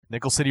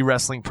Nickel City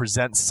Wrestling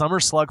presents Summer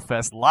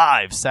Slugfest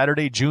live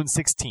Saturday, June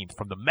 16th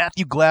from the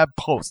Matthew Glab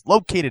Post,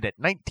 located at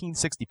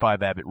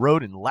 1965 Abbott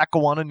Road in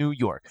Lackawanna, New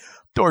York.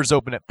 Doors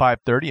open at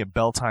 5:30 and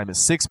bell time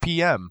is 6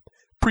 p.m.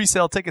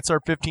 Pre-sale tickets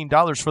are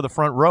 $15 for the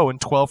front row and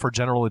 $12 for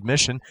general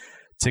admission.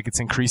 Tickets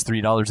increase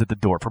 $3 at the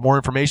door. For more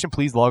information,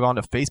 please log on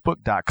to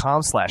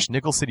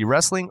facebook.com/Nickel City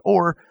Wrestling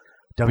or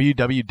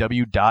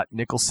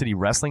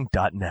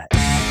www.nickelcitywrestling.net.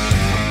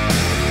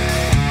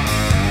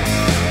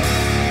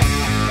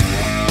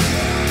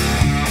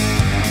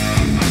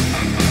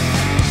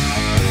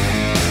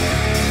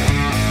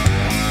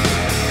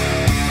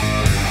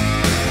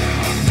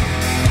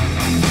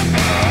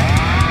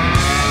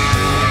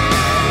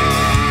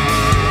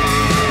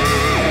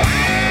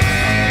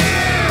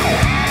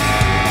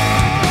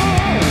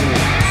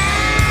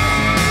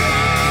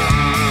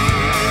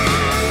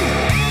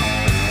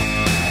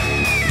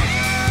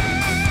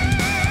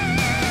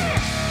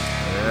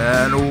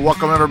 And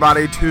welcome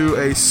everybody to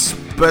a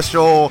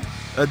special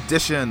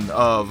edition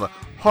of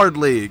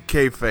Hardly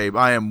Kayfabe.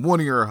 I am one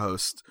of your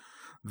hosts,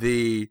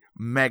 the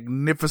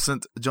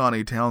magnificent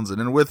Johnny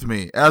Townsend, and with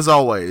me, as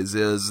always,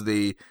 is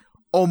the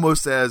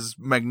almost as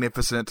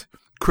magnificent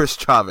Chris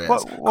Chavez.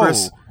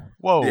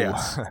 Whoa.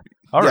 Yes.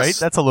 All right, Yes.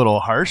 that's a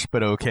little harsh,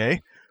 but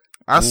okay.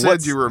 I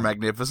said you were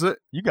magnificent.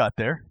 You got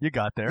there.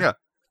 Yeah.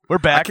 We're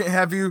back. I can't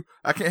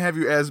have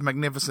you as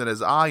magnificent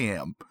as I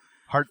am.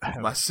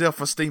 My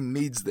self-esteem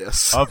needs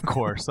this. Of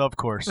course.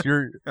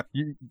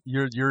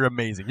 You're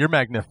amazing. You're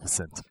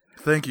magnificent.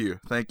 Thank you.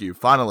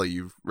 Finally,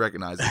 you've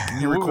recognized it.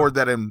 Can you record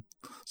that and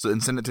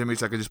send it to me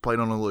so I can just play it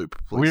on a loop?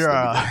 Please?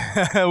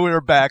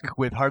 We're back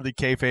with Hardly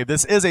Kayfabe.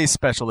 This is a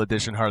special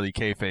edition Hardly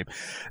Kayfabe.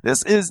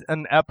 This is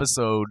an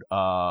episode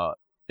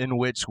in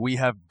which we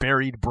have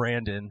buried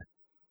Brandon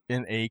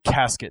in a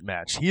casket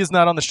match. He is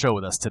not on the show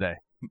with us today.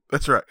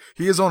 That's right.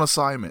 He is on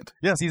assignment.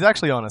 Yes, he's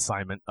actually on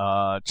assignment,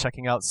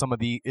 checking out some of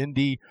the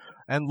indie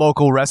and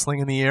local wrestling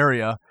in the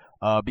area,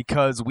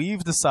 because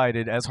we've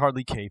decided as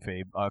Hardly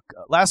Kayfabe.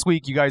 Last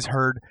week, you guys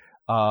heard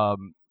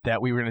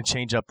that we were going to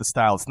change up the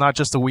style. It's not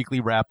just a weekly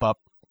wrap-up.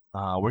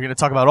 We're going to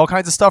talk about all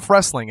kinds of stuff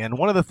wrestling, and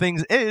one of the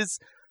things is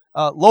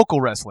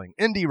local wrestling,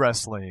 indie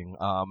wrestling.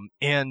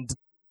 And a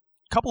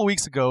couple of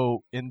weeks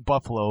ago in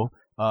Buffalo,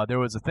 there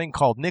was a thing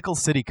called Nickel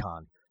City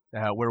Con,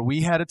 where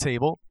we had a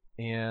table,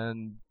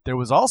 and there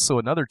was also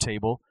another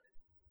table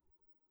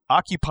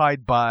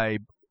occupied by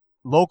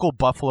local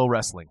Buffalo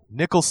wrestling,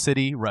 Nickel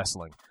City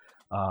Wrestling.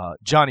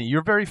 Johnny,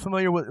 you're very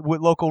familiar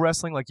with local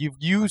wrestling. Like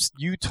you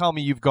tell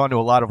me you've gone to a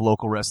lot of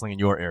local wrestling in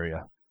your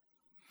area.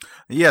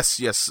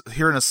 Yes.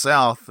 Here in the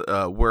South,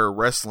 where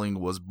wrestling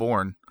was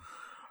born,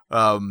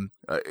 I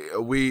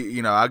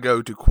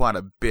go to quite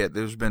a bit.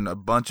 There's been a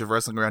bunch of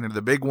wrestling around here.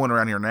 The big one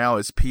around here now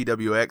is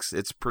PWX.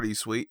 It's pretty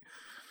sweet.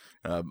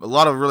 A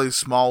lot of really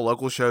small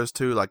local shows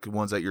too, like the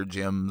ones at your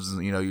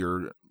gyms,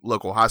 your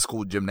local high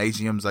school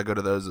gymnasiums. I go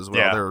to those as well.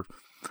 Yeah.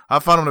 I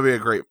find them to be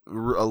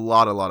a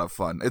lot of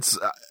fun.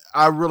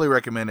 I really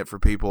recommend it for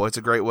people. It's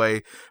a great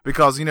way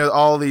because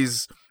all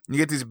these, you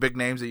get these big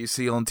names that you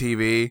see on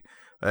TV,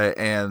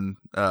 and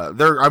I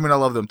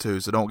love them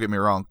too. So don't get me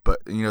wrong, but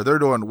they're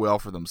doing well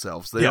for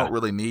themselves. They don't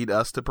really need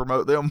us to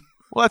promote them.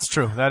 Well, that's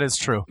true. That is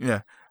true.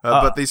 Yeah,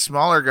 but these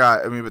smaller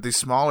guys,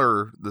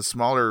 the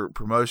smaller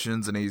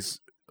promotions and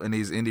these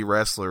indie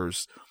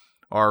wrestlers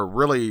are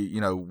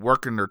really,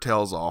 working their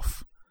tails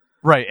off,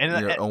 right?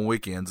 And on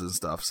weekends and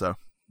stuff. So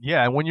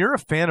yeah, and when you're a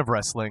fan of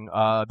wrestling,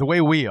 the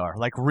way we are,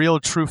 like real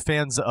true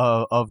fans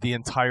of the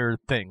entire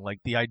thing, like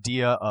the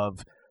idea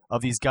of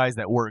these guys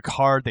that work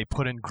hard, they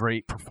put in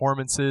great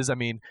performances. I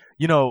mean,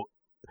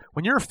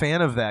 when you're a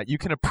fan of that, you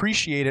can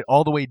appreciate it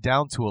all the way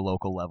down to a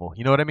local level.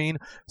 You know what I mean?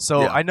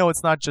 So yeah. I know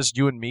it's not just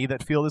you and me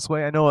that feel this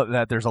way. I know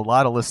that there's a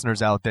lot of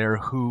listeners out there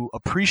who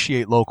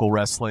appreciate local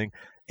wrestling.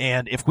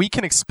 And if we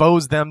can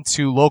expose them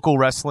to local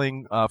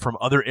wrestling from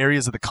other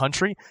areas of the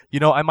country,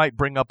 I might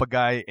bring up a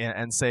guy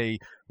and say,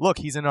 look,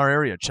 he's in our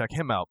area. Check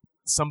him out.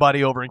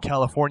 Somebody over in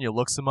California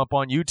looks him up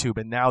on YouTube,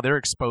 and now they're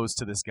exposed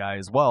to this guy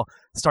as well.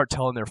 Start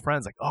telling their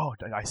friends, like, oh,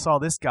 I saw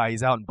this guy.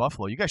 He's out in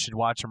Buffalo. You guys should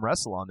watch him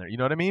wrestle on there. You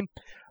know what I mean?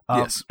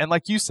 Yes. And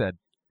like you said,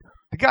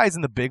 the guys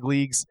in the big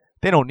leagues,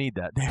 they don't need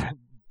that.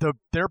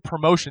 Their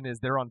promotion is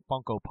they're on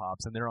Funko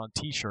Pops and they're on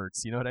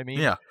T-shirts. You know what I mean?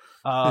 Yeah.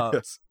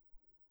 Yes.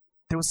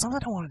 There was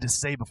something I wanted to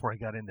say before I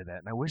got into that,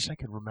 and I wish I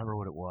could remember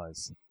what it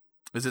was.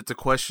 Is it the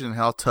question,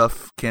 how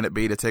tough can it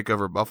be to take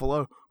over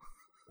Buffalo?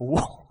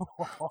 Oh,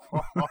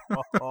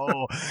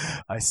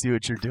 I see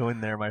what you're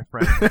doing there, my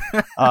friend.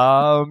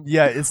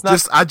 Yeah, it's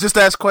not. I just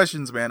ask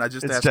questions, man. I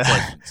just ask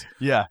questions.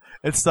 Yeah,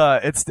 it's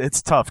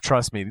tough.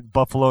 Trust me,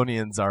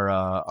 Buffalonians are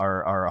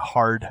a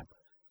hard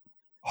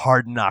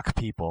knock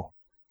people.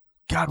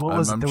 God, what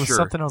was it? There was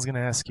something I was going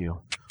to ask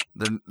you.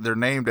 They're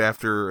named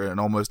after an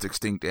almost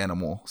extinct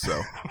animal,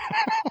 so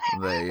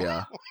they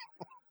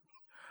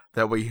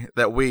that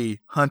we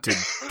hunted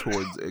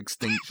towards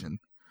extinction.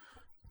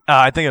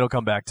 I think it'll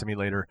come back to me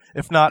later.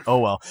 If not, oh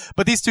well.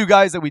 But these two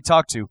guys that we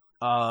talked to,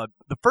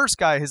 the first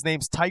guy, his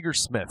name's Tiger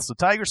Smith. So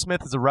Tiger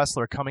Smith is a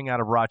wrestler coming out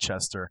of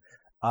Rochester,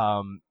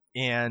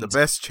 and the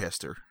best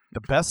Chester.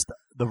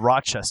 the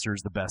Rochester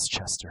is the best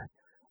Chester.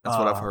 That's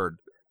what I've heard.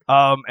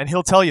 And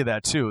he'll tell you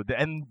that too.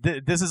 And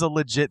this is a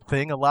legit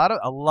thing. A lot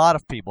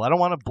of people. I don't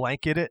want to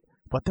blanket it,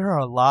 but there are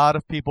a lot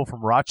of people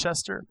from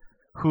Rochester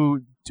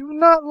who do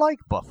not like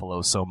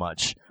Buffalo so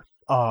much.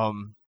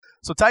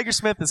 So Tiger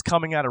Smith is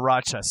coming out of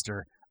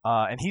Rochester,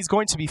 and he's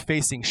going to be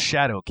facing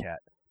Shadowcat.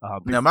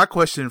 Now, my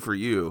question for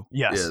you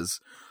is,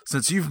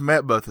 since you've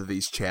met both of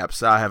these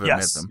chaps, I haven't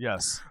met them.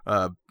 Yes.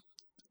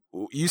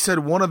 You said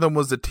one of them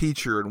was the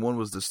teacher and one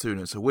was the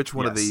student. So which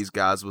one of these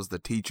guys was the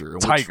teacher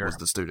and which was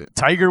the student?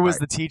 Tiger was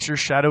the teacher.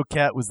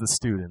 Shadowcat was the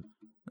student.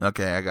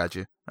 Okay, I got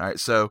you. All right,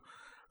 so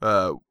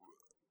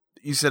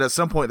you said at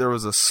some point there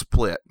was a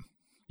split.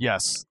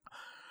 Yes.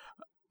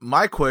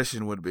 My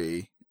question would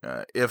be,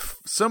 if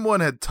someone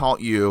had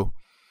taught you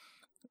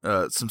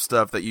some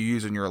stuff that you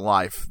use in your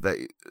life that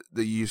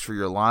you use for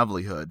your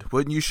livelihood,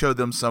 wouldn't you show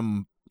them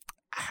some,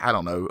 I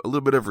don't know, a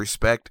little bit of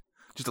respect?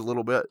 Just a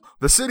little bit.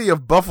 The city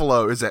of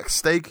Buffalo is at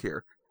stake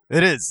here.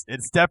 It is.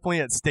 It's definitely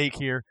at stake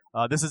here.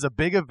 This is a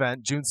big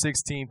event. June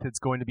 16th, it's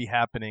going to be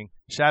happening.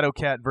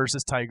 Shadowcat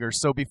versus Tiger.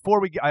 So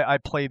before I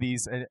play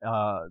these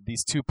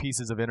two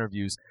pieces of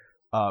interviews,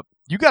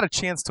 you got a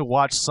chance to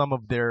watch some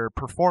of their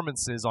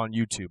performances on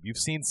YouTube. You've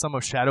seen some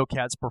of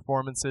Shadowcat's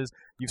performances.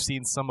 You've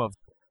seen some of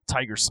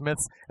Tiger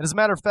Smith's. And as a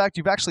matter of fact,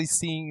 you've actually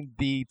seen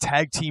the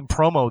tag team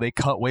promo they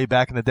cut way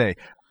back in the day.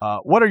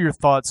 What are your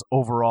thoughts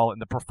overall in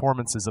the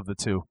performances of the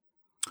two?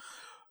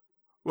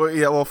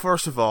 Well,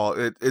 first of all,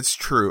 it's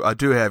true. I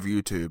do have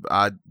YouTube.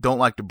 I don't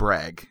like to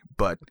brag,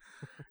 but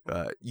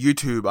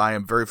YouTube I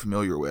am very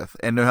familiar with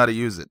and know how to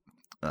use it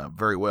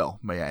very well,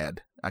 may I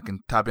add. I can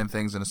type in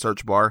things in a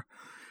search bar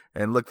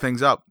and look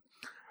things up.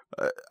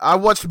 I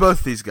watched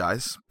both these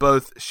guys,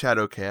 both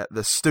Shadowcat,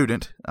 the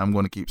student, I'm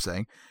going to keep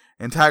saying,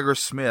 and Tiger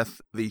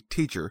Smith, the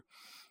teacher.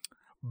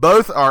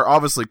 Both are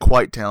obviously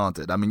quite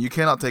talented. I mean, you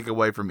cannot take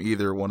away from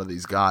either one of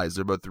these guys.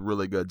 They're both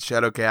really good.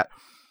 Shadowcat,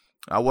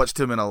 I watched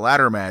him in a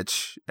ladder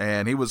match,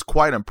 and he was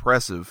quite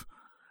impressive.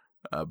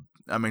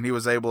 I mean, he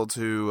was able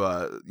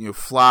to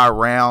fly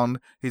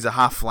around. He's a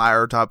high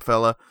flyer type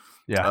fella.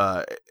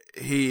 Yeah.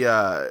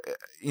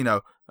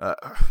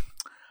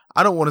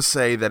 I don't want to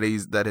say that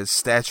his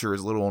stature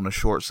is a little on the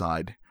short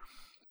side,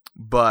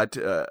 but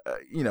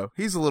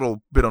he's a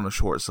little bit on the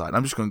short side.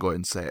 I'm just going to go ahead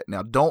and say it.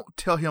 Now, don't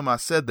tell him I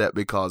said that,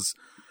 because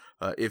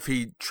if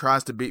he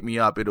tries to beat me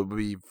up, it'll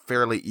be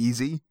fairly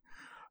easy.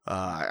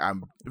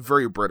 I'm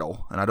very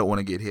brittle, and I don't want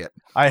to get hit.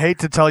 I hate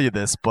to tell you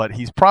this, but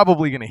he's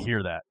probably going to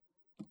hear that.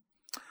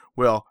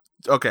 Well,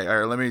 okay, all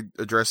right, let me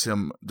address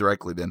him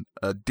directly then.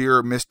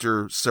 Dear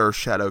Mr. Sir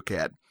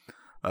Shadowcat,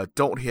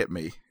 don't hit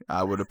me.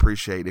 I would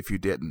appreciate if you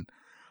didn't.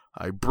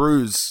 I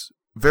bruise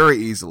very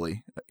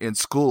easily. In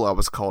school, I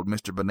was called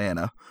Mr.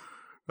 Banana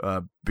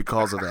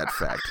because of that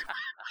fact.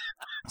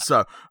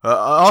 So, I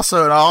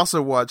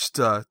also watched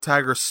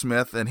Tiger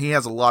Smith, and he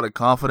has a lot of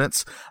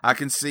confidence. I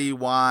can see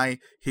why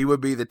he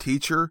would be the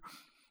teacher.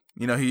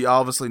 He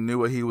obviously knew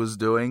what he was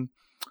doing.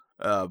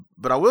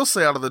 But I will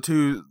say, out of the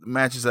two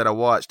matches that I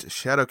watched,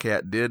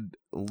 Shadowcat did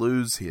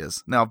lose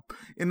his. Now,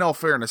 in all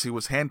fairness, he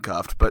was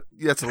handcuffed, but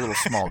that's a little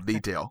small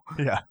detail.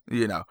 Yeah.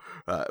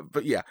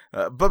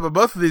 But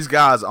both of these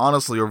guys,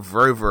 honestly, are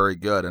very, very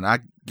good, and I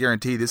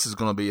guarantee this is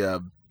going to be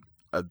a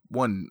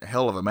one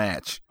hell of a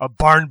match. A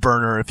barn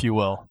burner, if you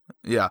will.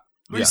 Yeah.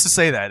 Who used to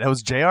say that? That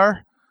was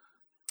JR?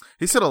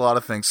 He said a lot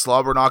of things.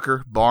 Slobber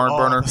knocker, barn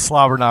burner.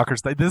 Slobber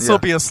knockers. This will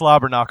be a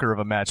slobber knocker of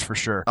a match for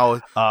sure. Oh,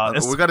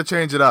 we got to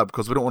change it up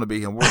because we don't want to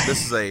be him.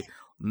 This is a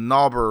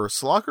knobber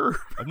slocker.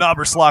 A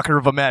knobber slocker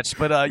of a match.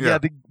 But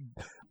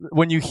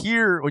when you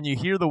hear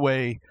the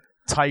way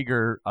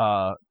Tiger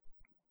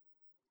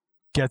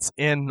gets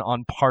in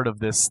on part of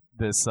this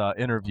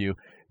interview,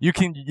 you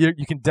can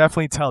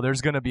definitely tell there's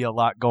going to be a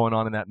lot going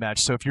on in that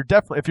match. So if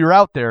you're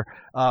out there,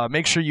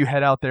 make sure you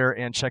head out there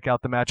and check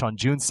out the match on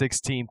June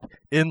 16th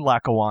in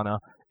Lackawanna.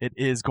 It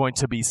is going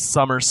to be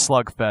Summer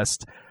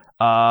Slugfest.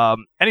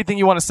 Anything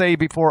you want to say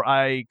before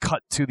I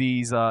cut to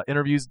these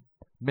interviews,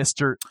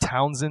 Mr.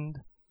 Townsend?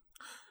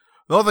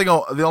 The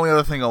only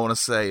other thing I want to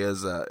say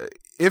is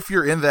if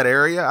you're in that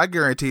area, I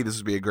guarantee this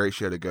would be a great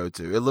show to go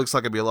to. It looks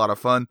like it'd be a lot of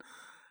fun.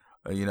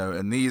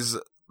 And these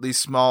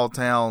small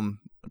town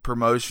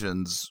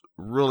promotions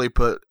really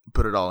put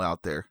it all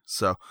out there.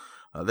 So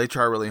they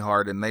try really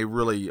hard, and they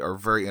really are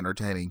very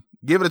entertaining.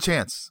 Give it a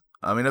chance.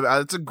 I mean,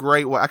 it's a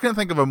great way. I couldn't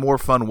think of a more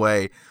fun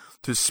way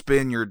to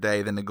spend your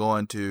day than to go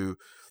into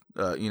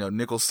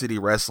Nickel City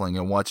Wrestling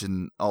and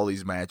watching all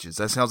these matches.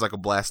 That sounds like a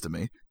blast to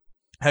me.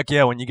 Heck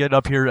yeah, when you get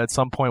up here at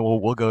some point,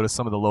 we'll go to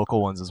some of the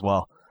local ones as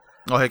well.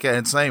 Oh, heck yeah,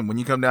 and same. When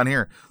you come down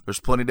here, there's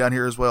plenty down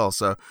here as well.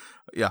 So,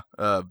 yeah.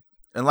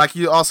 And like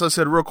you also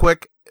said real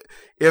quick,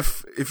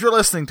 if you're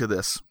listening to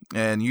this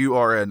and you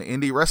are an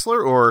indie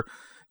wrestler or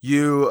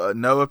you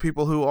know of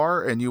people who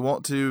are and you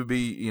want to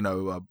be,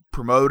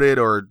 promoted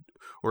or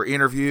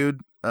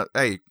interviewed,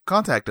 hey,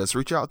 contact us,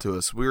 reach out to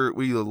us.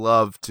 We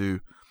love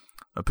to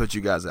put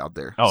you guys out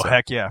there. Oh, so.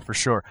 Heck yeah, for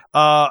sure.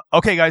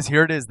 Okay, guys,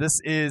 here it is.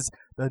 This is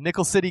the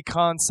Nickel City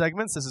Con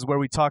segments. This is where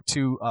we talk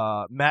to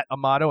Matt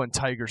Amato and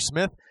Tiger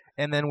Smith.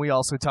 And then we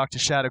also talk to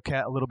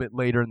Shadowcat a little bit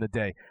later in the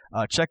day.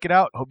 Check it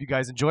out. Hope you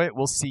guys enjoy it.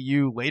 We'll see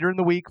you later in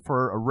the week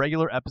for a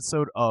regular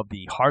episode of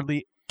the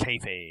Hardly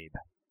Kayfabe.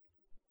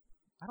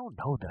 I don't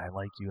know that I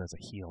like you as a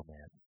heel,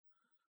 man.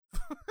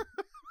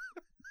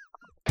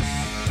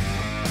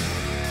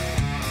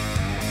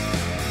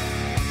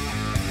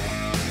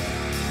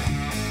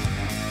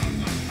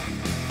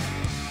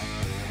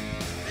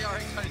 They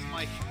already cut his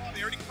mic. Oh,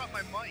 they already cut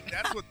my mic.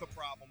 That's what the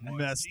problem was.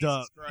 Messed Jesus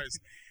up. Christ.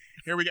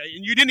 Here we go.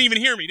 And you didn't even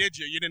hear me, did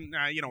you? You didn't.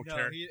 You don't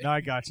care. No,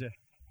 I got you.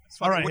 It's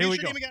fine. All right, what here is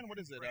we your go. name again? What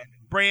is it?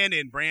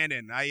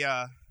 Brandon.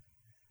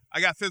 I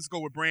got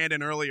physical with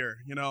Brandon earlier.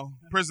 You know,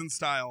 prison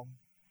style.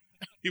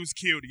 He was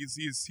cute.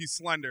 He's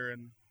slender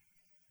and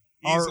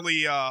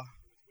easily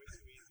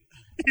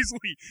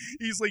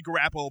easily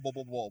grappleable.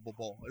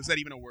 Is that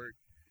even a word?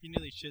 He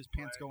nearly shit his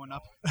pants going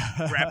up.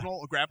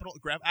 Grapple.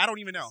 I don't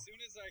even know. As soon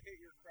as I hit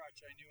your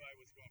crotch, I knew I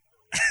was going for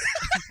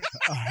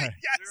a ride. All right.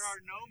 Yes. There are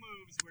no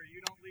moves where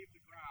you don't leave the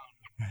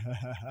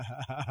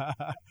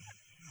ground.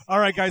 All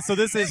right, guys. So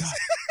this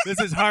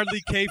is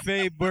Hardly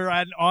Kayfabe. We're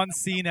on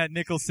scene at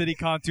Nickel City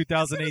Con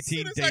 2018, As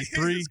soon as day I hit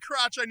 3. his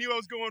crotch, I knew I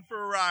was going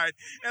for a ride.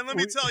 And let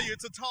me tell you,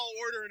 it's a tall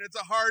order and it's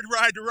a hard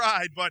ride to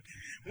ride. But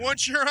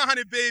once you're on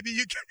it, baby,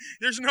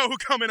 there's no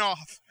coming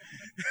off.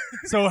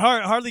 So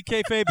Hardly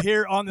Kayfabe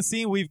here on the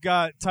scene. We've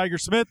got Tiger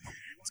Smith.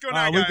 What's going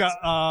on, We've guys?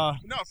 got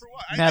No, for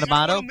what? Matt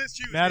Amato.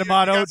 Matt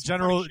Amato,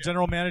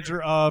 general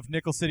manager of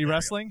Nickel City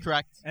Wrestling,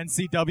 Correct.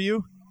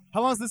 NCW.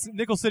 How long has this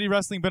Nickel City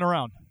Wrestling been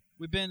around?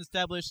 We've been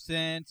established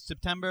since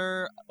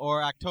September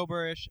or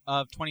October-ish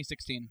of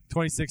 2016.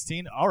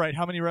 2016. All right.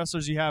 How many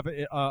wrestlers do you have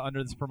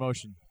under this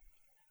promotion?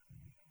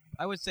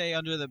 I would say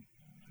under the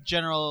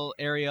general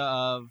area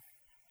of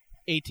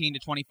 18 to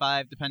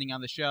 25, depending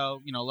on the show.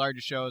 You know,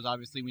 larger shows,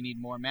 obviously, we need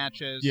more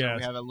matches. Yeah. So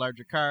we have a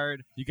larger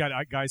card. You got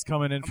guys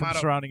coming in from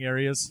Amato. surrounding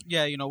areas.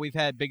 Yeah, you know, we've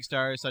had big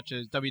stars such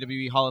as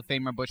WWE Hall of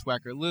Famer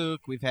Bushwhacker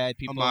Luke. We've had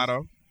people.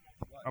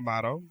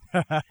 Amato.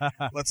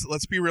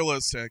 Let's be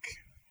realistic.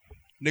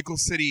 Nickel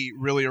City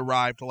really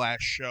arrived the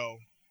last show.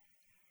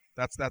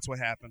 That's what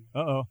happened.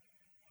 Uh-oh.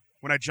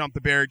 When I jumped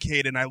the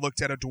barricade and I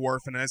looked at a dwarf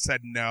and I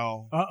said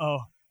no. Uh-oh.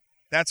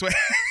 That's what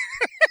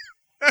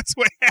That's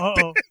what happened.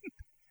 Uh-oh.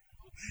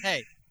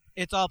 Hey,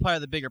 it's all part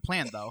of the bigger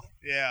plan, though.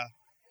 Yeah.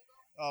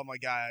 Oh my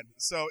God.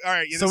 So all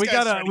right. Yeah, So this we guy's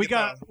got trying to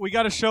get we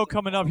got a show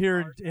coming up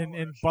here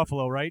in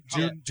Buffalo, right?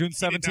 June the- he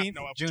did not 17th,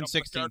 know I was June jumping the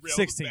 16th. guardrail. It was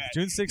 16th, bad.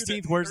 June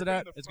 16th. Where's it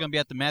at? It's going to be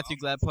at the Matthew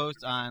Glad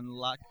Post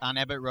on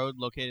Abbott Road,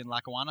 located in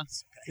Lackawanna.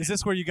 Is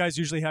this where you guys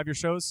usually have your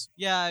shows?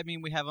 Yeah, I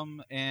mean, we have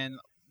them, and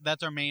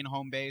that's our main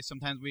home base.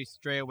 Sometimes we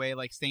stray away,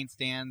 like Saint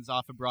Stan's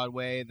off of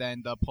Broadway,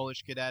 then the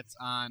Polish Cadets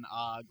on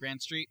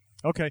Grand Street.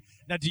 Okay.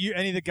 Now, do you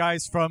any of the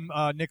guys from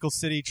Nickel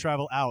City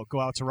travel out,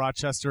 go out to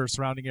Rochester or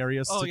surrounding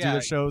areas Oh, to do yeah.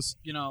 their shows?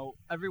 You know,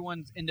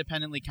 everyone's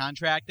independently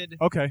contracted.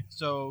 Okay.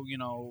 So, you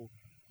know,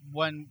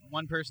 one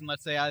person,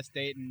 let's say out of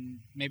state, and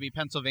maybe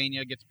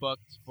Pennsylvania gets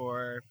booked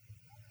for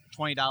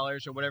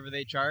 $20 or whatever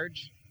they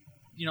charge.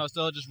 You know,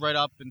 so they'll just write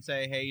up and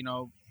say, hey, you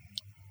know,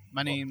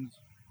 my name's,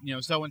 you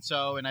know,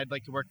 so-and-so, and I'd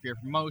like to work for your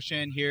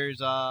promotion. Here's,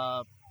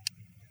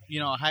 you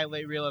know, a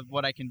highlight reel of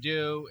what I can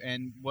do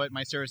and what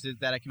my services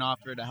that I can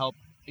offer to help,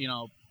 you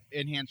know,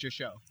 enhance your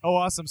show. Oh,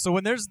 awesome. So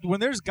when there's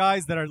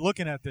guys that are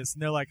looking at this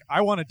and they're like,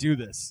 I want to do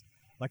this.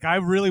 Like, I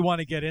really want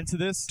to get into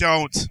this.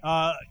 Don't.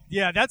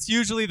 Yeah, that's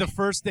usually the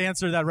first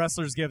answer that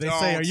wrestlers give. They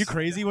say, Don't. are you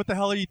crazy? What the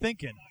hell are you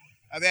thinking?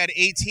 I've had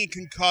 18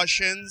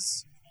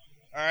 concussions.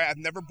 All right, I've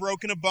never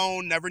broken a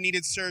bone, never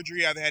needed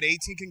surgery. I've had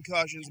 18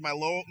 concussions. My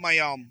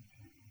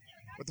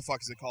what the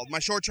fuck is it called? My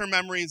short-term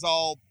memory is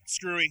all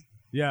screwy.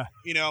 Yeah.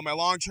 You know, my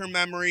long-term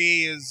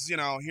memory is, you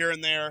know, here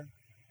and there.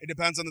 It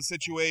depends on the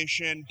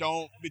situation.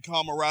 Don't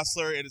become a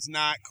wrestler. It is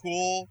not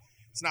cool.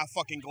 It's not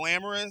fucking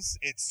glamorous.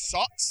 It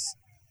sucks.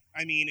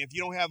 I mean, if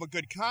you don't have a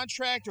good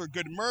contract or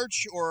good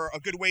merch or a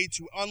good way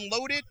to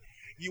unload it,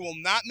 you will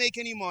not make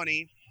any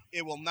money.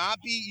 You will not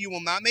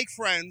make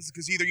friends,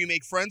 because either you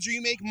make friends or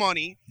you make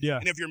money. Yeah.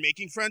 And if you're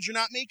making friends, you're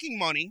not making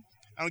money.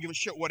 I don't give a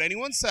shit what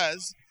anyone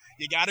says.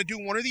 You got to do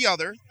one or the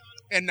other,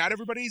 and not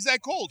everybody's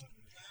that cold.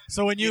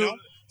 So when You know?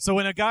 so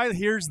when a guy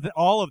hears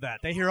all of that,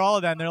 they hear all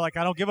of that, and they're like,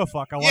 I don't give a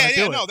fuck. I want to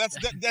do it. No,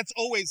 that's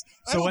always.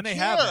 I So don't when they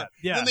care. have that,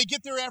 yeah. Then they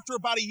get there after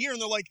about a year, and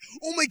they're like,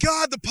 "Oh my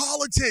God, the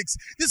politics!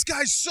 This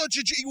guy's such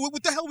a.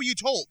 What the hell were you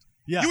told?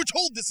 Yeah. You were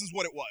told this is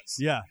what it was.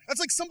 Yeah. That's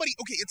like somebody.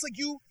 Okay, it's like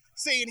you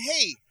saying,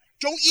 "Hey,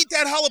 don't eat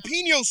that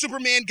jalapeno,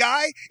 Superman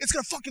guy. It's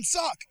gonna fucking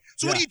suck."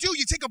 So what Yeah. do?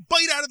 You take a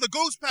bite out of the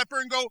ghost pepper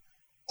and go,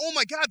 "Oh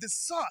my God, this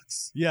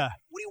sucks." Yeah.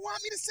 What do you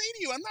want me to say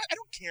to you? I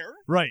don't care.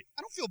 Right.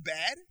 I don't feel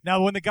bad.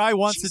 Now, when the guy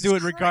wants Jesus to do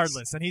it Christ.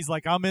 regardless, and he's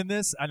like, I'm in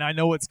this, and I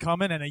know what's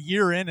coming, and a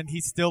year in, and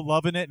he's still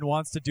loving it and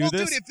wants to do Well,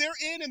 this. dude, if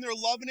they're in and they're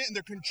loving it and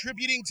they're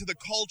contributing to the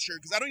culture,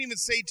 because I don't even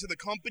say to the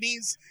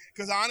companies,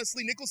 because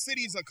honestly, Nickel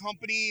City is a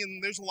company,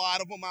 and there's a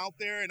lot of them out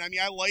there, and I mean,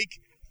 I like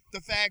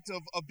the fact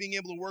of being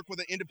able to work with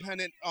an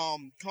independent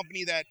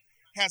company that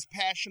has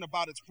passion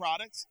about its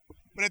products,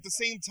 but at the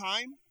same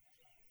time,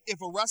 if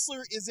a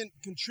wrestler isn't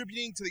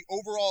contributing to the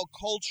overall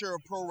culture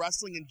of pro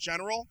wrestling in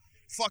general,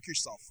 fuck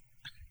yourself.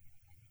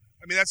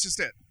 I mean, that's just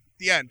it.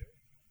 The end.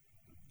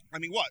 I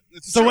mean, what?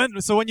 It's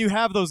So when you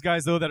have those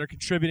guys though that are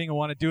contributing and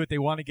want to do it, they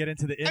want to get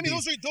into the indies. I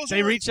mean, those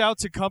they are, reach out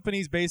to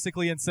companies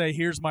basically and say,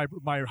 "Here's my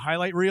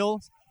highlight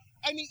reel."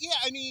 I mean, yeah.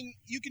 I mean,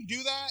 you can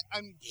do that.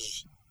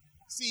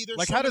 See, there's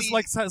Like so how many, does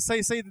like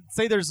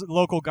say there's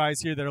local guys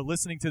here that are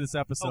listening to this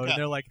episode Okay. and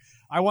they're like,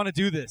 "I want to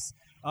do this."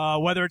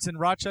 Whether it's in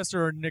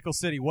Rochester or Nickel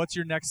City, what's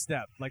your next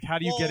step? Like, how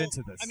do you get Well,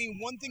 into this? I mean,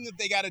 one thing that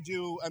they got to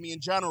do. I mean, in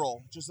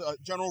general, just a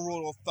general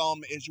rule of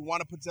thumb is you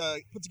want to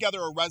put together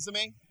a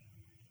resume.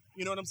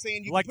 You know what I'm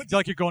saying? You like put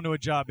you're going to a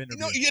job interview.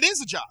 No, it is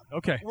a job.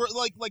 Okay. We're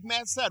like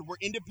Matt said, we're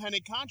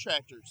independent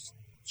contractors.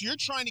 So you're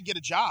trying to get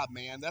a job,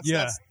 man. That's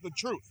the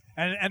truth.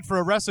 And for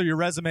a wrestler, your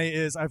resume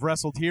is I've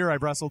wrestled here,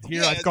 I've wrestled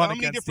here, Yeah, I've gone how many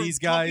against different these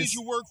guys. companies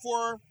you work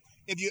for,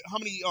 how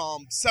many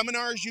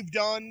seminars you've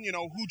done,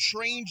 who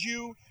trained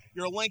you,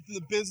 your length in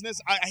the business.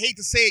 I hate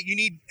to say it, you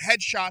need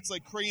headshots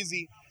like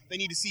crazy. They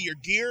need to see your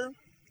gear.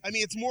 I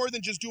mean, it's more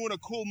than just doing a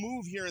cool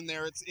move here and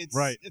there. It's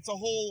right. It's a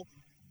whole,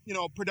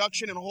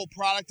 production and a whole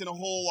product and a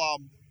whole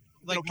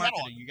Like catalog.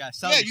 marketing, you gotta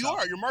sell Yeah, yourself. you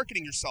are. You're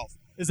marketing yourself.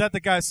 Is that the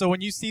guy? So when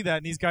you see that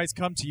and these guys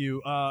come to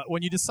you,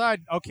 when you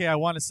decide, okay, I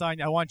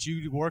want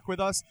you to work with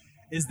us,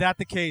 is that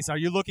the case? Are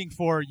you looking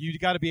for? You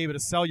got to be able to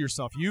sell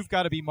yourself. You've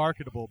got to be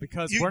marketable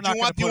because we're not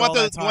going to put all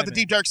that time You want the in.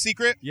 deep dark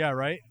secret? Yeah,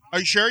 right. Are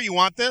you sure you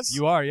want this?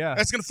 You are, yeah.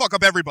 That's gonna fuck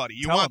up everybody.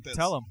 You tell want them, this?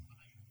 Tell them.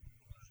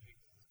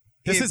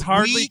 This If is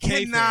hardly we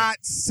kayfabe. cannot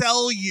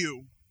sell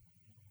you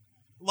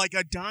like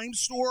a dime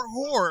store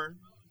whore,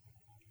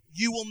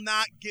 you will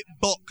not get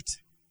booked.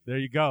 There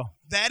you go.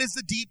 That is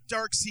the deep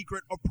dark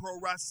secret of pro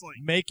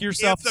wrestling. Make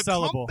yourself if the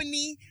sellable.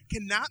 company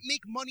cannot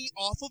make money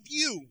off of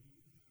you,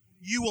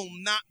 you will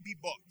not be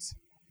booked.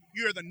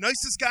 You're the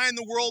nicest guy in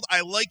the world.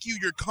 I like you.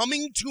 You're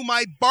coming to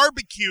my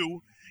barbecue.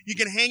 You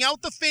can hang out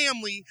with the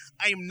family.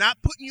 I am not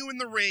putting you in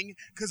the ring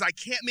because I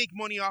can't make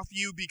money off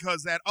you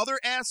because that other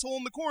asshole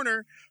in the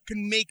corner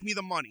can make me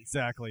the money.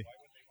 Exactly.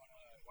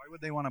 Why would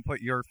they want to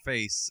put your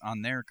face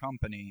on their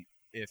company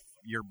if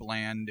you're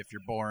bland, if you're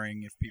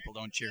boring, if people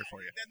don't cheer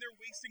for you? Then they're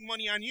wasting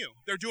money on you.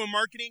 They're doing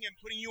marketing and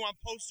putting you on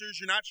posters.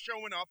 You're not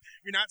showing up.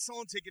 You're not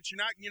selling tickets. You're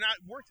not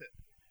worth it.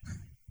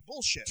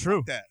 Bullshit. True.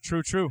 Fuck that.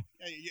 True.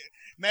 Yeah.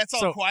 Matt's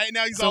all So- quiet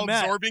now. He's so all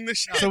Matt- absorbing the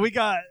shit. So we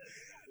got.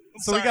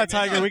 So we sorry, got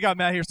man. Tiger. We got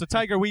Matt here. So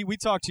Tiger, we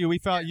talked to you. We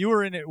found you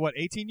were in it. What,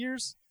 18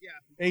 years? Yeah,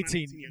 going on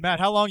 18. years. Matt,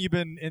 how long you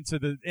been into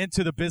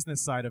the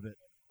business side of it?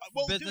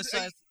 Well, Business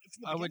dude, side,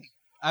 from the I would beginning.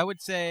 I would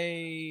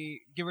say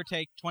give or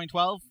take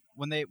 2012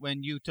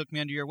 when you took me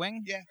under your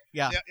wing. Yeah.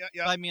 Yeah.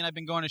 Yeah. I mean, I've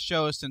been going to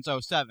shows since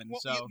 07. Well,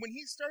 so when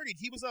he started,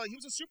 he was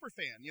a super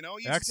fan. He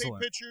used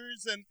Excellent. to take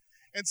pictures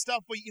and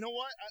stuff. But you know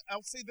what?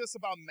 I'll say this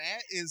about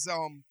Matt is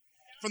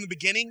from the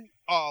beginning,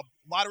 a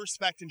lot of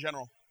respect in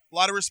general. A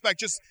lot of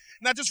respect,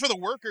 not just for the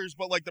workers,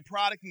 but like the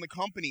product and the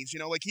companies.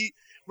 Like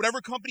whatever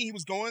company he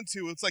was going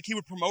to, it's like he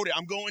would promote it.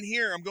 I'm going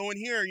here.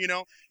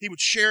 He would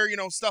share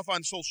stuff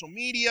on social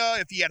media.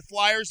 If he had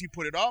flyers, he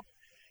put it up.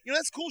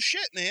 That's cool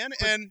shit, man.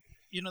 But- And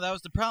that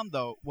was the problem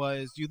though.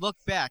 Was you look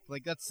back,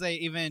 like let's say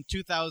even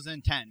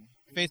 2010,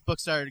 Facebook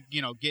started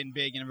getting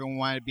big and everyone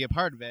wanted to be a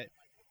part of it.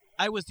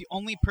 I was the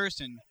only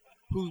person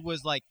who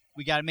was like,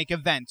 we got to make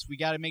events. We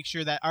got to make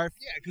sure that our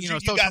because you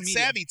social got media.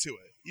 savvy to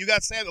it. You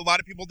got savvy. A lot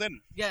of people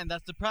didn't. Yeah, and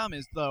that's the problem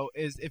is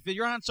if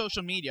you're on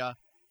social media,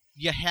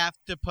 you have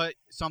to put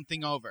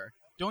something over.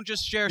 Don't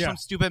just share Yeah. some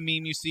stupid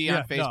meme you see Yeah,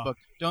 on Facebook.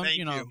 Don't Thank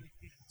you.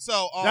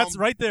 So That's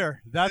right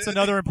there. That's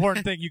another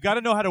important thing. You got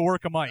to know how to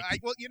work a mic.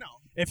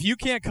 If you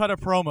can't cut a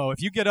promo,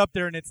 if you get up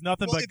there and it's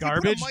nothing Well, but if you put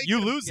a garbage, mic you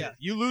in- lose yeah. it.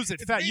 You lose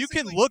it. It's Fat. You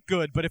can basically- look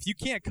good, but if you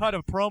can't cut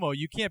a promo,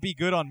 you can't be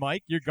good on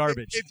mic. You're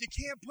garbage. If you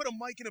can't put a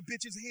mic in a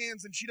bitch's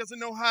hands and she doesn't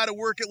know how to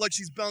work it like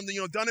she's done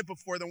it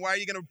before, then why are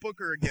you gonna book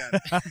her again?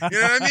 You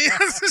know what I mean?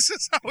 This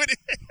is how it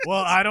is.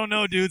 Well, I don't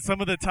know, dude.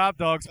 Some of the top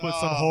dogs put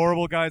some Oh.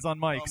 horrible guys on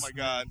Oh mics. my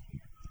god.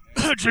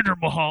 Jinder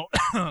Mahal.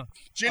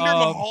 Jinder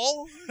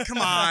Mahal? Come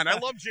on. I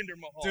love Jinder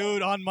Mahal.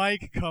 Dude, on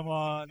mic, come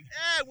on.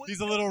 Yeah, well, He's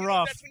a little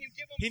rough. that's when you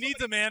give him He needs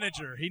a somebody-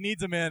 manager. He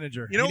needs a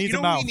manager. You know, he needs you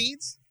a know who mouth. he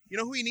needs? You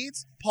know who he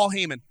needs? Paul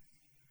Heyman.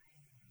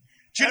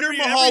 Jinder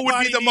Mahal would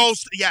everybody be the needs-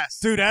 most. Yes.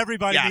 Dude,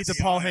 everybody Yes. needs a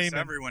Paul Yes, Heyman.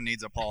 Everyone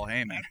needs a Paul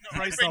Heyman. Christ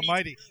Everybody needs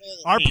almighty.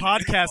 Paul Our Heyman.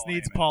 podcast Paul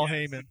needs Heyman, Paul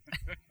yes. Heyman.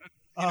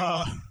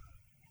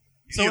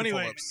 So You,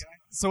 anyway, Phillips.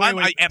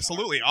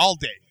 Absolutely all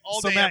day,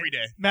 So day, Matt, every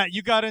day. Matt,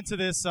 you got into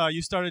this.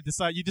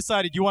 You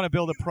decided you want to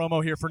build a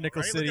promo here for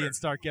Nickel Right, City look at and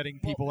start getting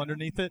people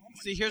underneath it.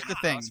 See, here's the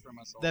thing Us from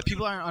us all that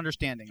people aren't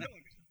understanding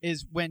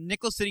is when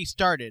Nickel City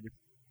started,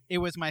 it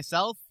was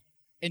myself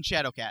and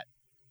Shadowcat.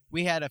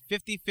 We had a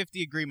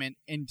 50-50 agreement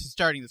into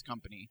starting this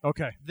company.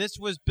 Okay. This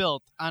was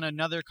built on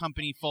another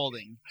company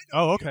folding,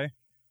 Oh, okay.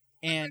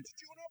 and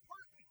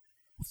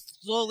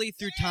slowly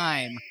through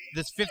time,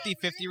 this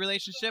 50-50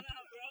 relationship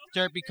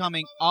started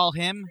becoming all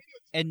him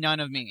and none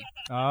of me.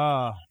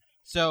 Ah,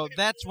 So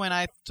that's when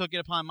I took it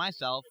upon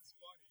myself.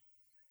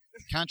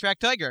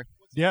 Contract Tiger.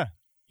 yeah.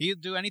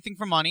 He'd do anything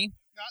for money.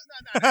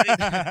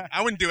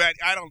 I wouldn't do it.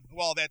 I don't.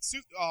 Well, that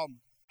suit.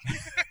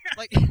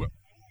 Like this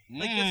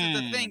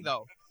is the thing,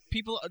 though.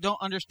 People don't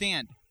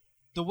understand.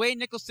 The way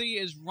Nickel City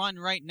is run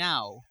right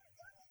now,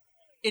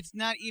 it's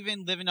not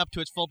even living up to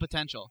its full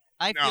potential.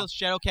 I No. feel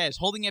Shadow Cat is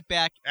holding it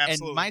back,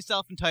 Absolutely. and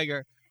myself and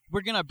Tiger,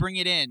 we're gonna bring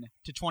it in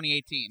to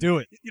 2018. Do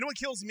it. You know what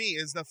kills me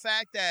is the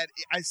fact that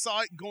I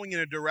saw it going in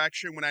a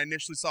direction when I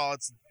initially saw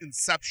its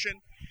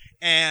inception,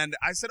 and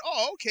I said,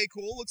 "Oh, okay,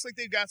 cool. Looks like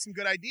they've got some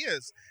good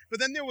ideas." But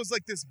then there was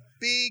like this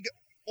big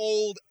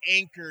old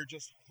anchor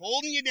just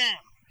holding you down,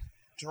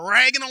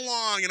 dragging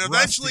along, and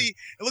eventually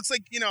it looks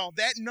like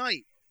that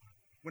night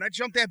when I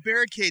jumped that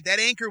barricade, that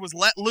anchor was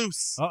let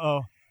loose.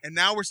 Uh-oh. And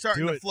now we're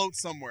starting Do to it. float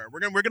somewhere. We're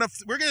gonna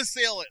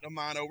sail it,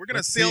 Amano. We're gonna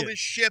Let's see sail it. this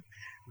ship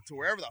to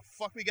wherever the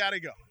fuck we gotta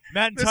go.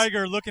 Matt and This-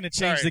 Tiger are looking to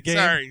change sorry, the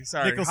game.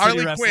 Sorry. Nickel City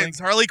Harley Wrestling. Quinns.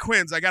 Harley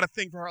Quinns. I got a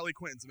thing for Harley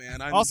Quinns,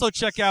 man. Also,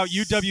 check out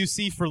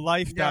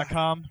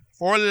uwcforlife.com.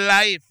 For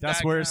life.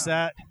 That's where it's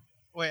at.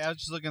 Wait, I was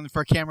just looking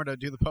for a camera to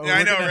do the pose. Yeah,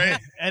 I know, right?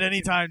 At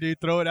any time, dude.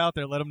 Throw it out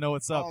there. Let them know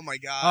what's up. Oh my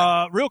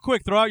god. Real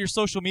quick, throw out your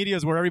social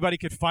medias where everybody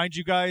could find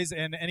you guys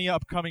and any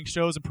upcoming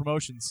shows and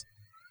promotions.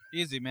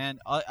 Easy, man.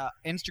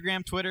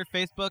 Instagram, Twitter,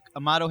 Facebook.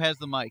 Amato has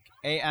the mic.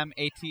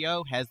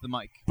 AMATO has the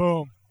mic.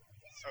 Boom.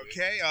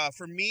 Okay.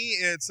 For me,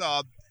 it's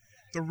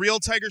the real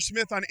Tiger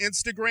Smith on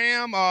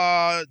Instagram.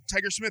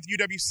 Tiger Smith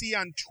UWC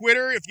on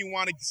Twitter. If you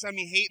want to send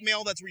me hate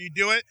mail, that's where you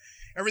do it.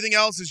 Everything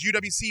else is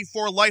UWC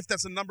for life.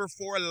 That's the number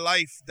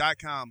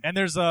 4life.com. And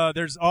there's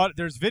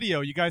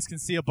video. You guys can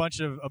see a bunch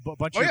of Oh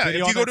your yeah,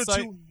 video if you on go that to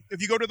site.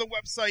 if you go to the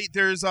website,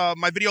 there's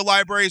my video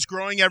library is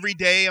growing every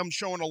day. I'm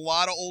showing a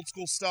lot of old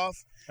school stuff.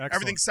 Excellent.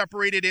 Everything's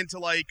separated into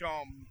like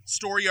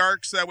story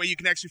arcs, so that way you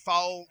can actually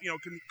follow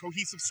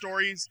cohesive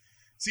stories.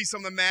 See some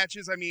of the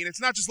matches. I mean, it's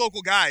not just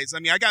local guys. I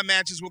mean, I got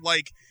matches with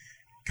like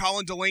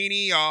Colin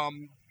Delaney,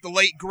 the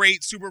late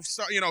great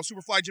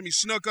Superfly Jimmy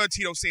Snuka,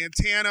 Tito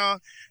Santana,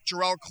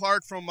 Jarrell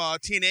Clark from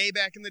TNA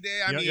back in the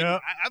day. I mean,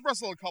 I've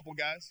wrestled a couple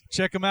guys.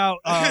 Check them out.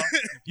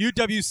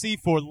 UWC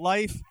for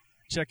life.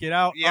 Check it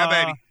out.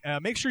 Yeah, baby.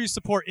 Make sure you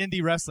support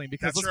indie wrestling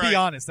because That's let's be right.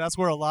 honest, that's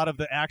where a lot of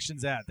the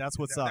action's at. That's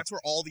what's up. That's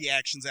where all the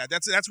action's at.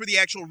 That's where the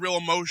actual real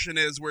emotion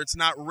is, where it's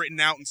not written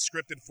out and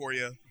scripted for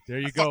you. There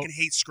you I go. fucking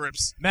hate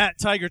scripts. Matt,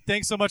 Tiger,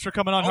 thanks so much for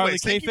coming on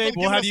Always. Harley Thank you for Kayfabe.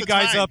 We'll giving have us you the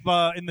guys time.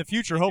 up in the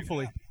future,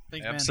 hopefully.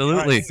 Thanks, man.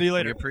 Absolutely. All right, see you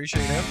later. We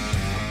appreciate it.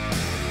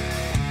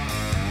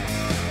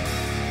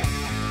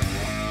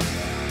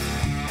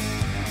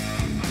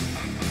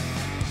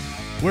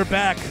 We're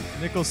back.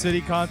 Nickel City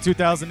Con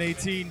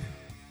 2018.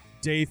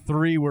 Day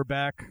 3, we're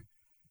back.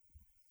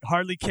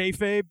 Harley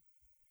Kayfabe.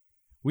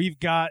 We've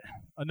got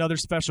another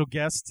special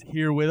guest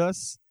here with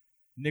us.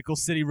 Nickel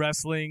City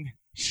Wrestling,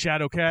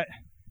 Shadowcat.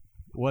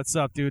 What's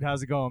up, dude?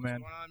 How's it going,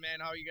 man? What's going on, man?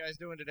 How are you guys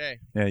doing today?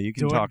 Yeah, you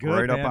can Doing talk good,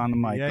 right man. up on the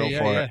mic. Yeah, Go yeah,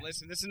 for yeah. it.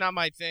 Listen, this is not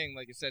my thing.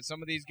 Like I said,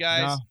 some of these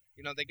guys,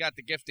 No. they got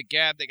the gift of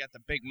gab. They got the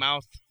big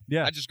mouth.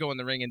 Yeah. I just go in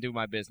the ring and do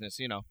my business,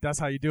 That's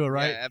how you do it,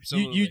 right? Yeah,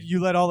 absolutely.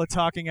 You let all the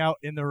talking out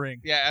in the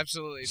ring. Yeah,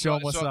 absolutely. Show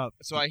 'em what's so, up.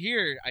 So I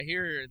hear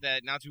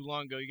that not too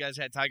long ago, you guys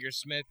had Tiger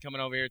Smith coming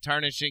over here,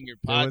 tarnishing your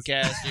There was-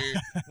 podcast,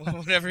 your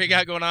whatever you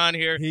got going on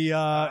here. He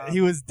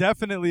was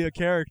definitely a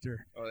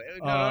character.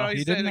 No, he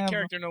he's didn't a have-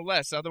 character no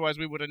less. Otherwise,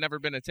 we would have never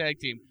been a tag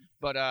team.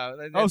 But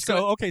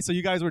So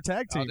you guys were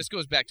tag team. this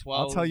goes back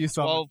 12. I'll tell you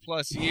something. 12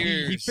 plus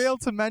years. He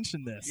failed to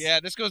mention this. Yeah,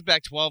 this goes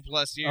back 12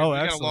 plus years. Oh, we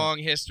got excellent. a long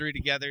history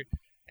together.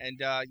 And,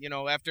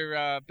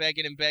 after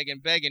begging,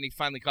 he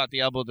finally caught the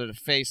elbow to the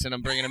face, and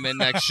I'm bringing him in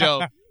next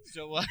show.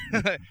 So All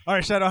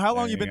right, Shadow, how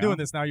long There you been you go. doing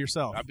this now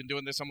yourself? I've been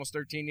doing this almost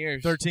 13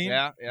 years. 13?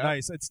 Yeah, yeah.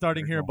 Nice. It's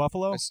starting Very here in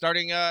Buffalo? It's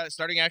starting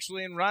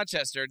actually in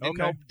Rochester.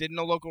 Didn't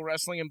know local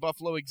wrestling in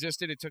Buffalo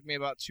existed. It took me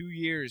about 2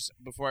 years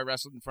before I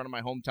wrestled in front of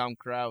my hometown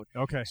crowd.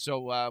 Okay.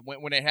 So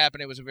when it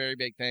happened, it was a very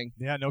big thing.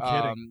 Yeah, no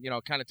kidding.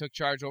 Kind of took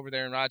charge over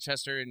there in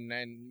Rochester and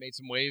made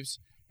some waves,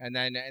 and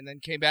then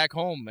came back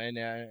home, and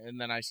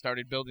then I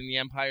started building the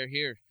empire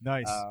here.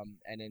 Nice.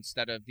 And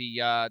instead of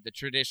the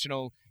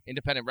traditional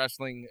independent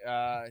wrestling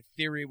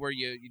theory where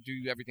you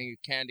do everything you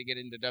can to get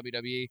into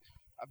WWE,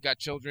 I've got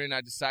children.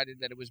 I decided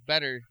that it was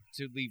better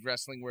to leave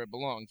wrestling where it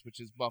belongs, which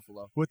is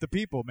Buffalo. With the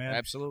people, man.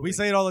 Absolutely. We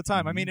say it all the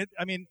time. Mm-hmm.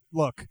 I mean,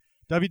 look,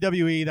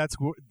 WWE.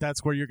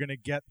 That's where you're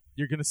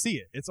gonna see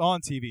it. It's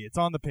on TV. It's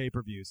on the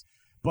pay-per-views.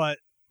 But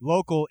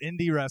local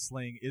indie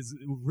wrestling is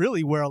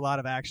really where a lot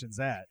of action's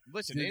at.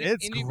 Listen,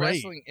 It's indie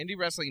great. Indie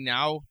wrestling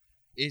now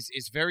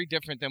is very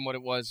different than what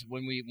it was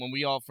when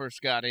we all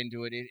first got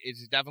into it.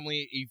 It's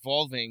definitely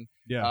evolving.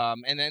 Yeah.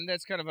 And then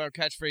that's kind of our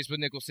catchphrase with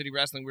Nickel City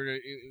Wrestling. We're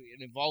an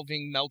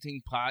evolving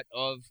melting pot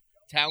of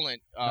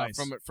talent Nice.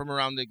 from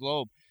around the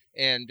globe.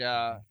 And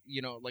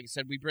like I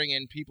said, we bring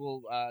in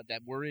people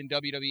that were in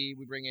WWE.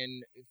 We bring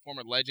in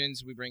former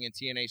legends. We bring in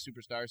TNA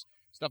superstars,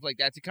 stuff like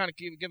that, to kind of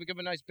give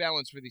a nice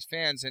balance for these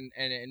fans and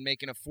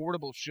make an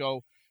affordable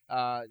show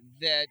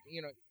that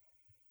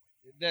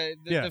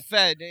the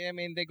Fed. I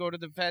mean, they go to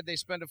the Fed, they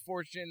spend a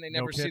fortune, they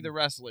never see kidding. the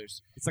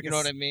wrestlers. It's like You know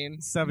what I mean?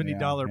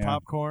 $70 Yeah.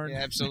 popcorn. Yeah,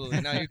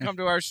 absolutely. Now you come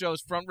to our shows,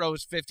 front row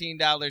is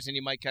 $15, and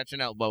you might catch an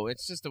elbow.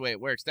 It's just the way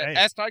it works. Hey.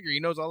 Ask Tiger, he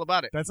knows all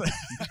about it. That's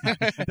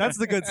that's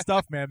the good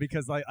stuff, man.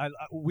 Because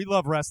we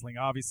love wrestling.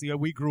 Obviously,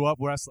 we grew up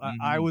wrestling.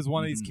 I was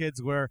one of these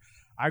kids where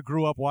I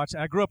grew up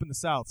in the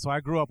South, so I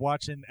grew up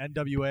watching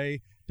NWA,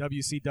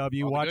 WCW, All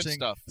the good watching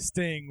stuff.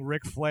 Sting,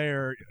 Ric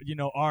Flair,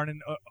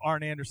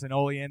 Arn Anderson,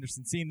 Ole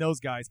Anderson, seeing those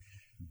guys.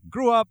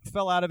 Grew up,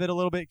 fell out of it a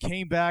little bit,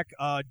 came back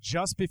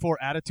just before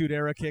Attitude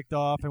Era kicked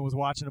off and was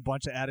watching a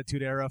bunch of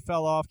Attitude Era.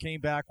 Fell off,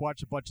 came back,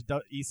 watched a bunch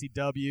of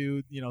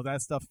ECW,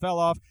 that stuff. Fell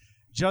off,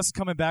 just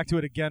coming back to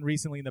it again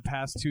recently in the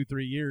past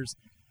 2-3 years.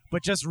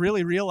 But just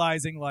really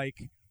realizing,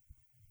 like,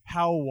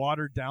 how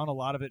watered down a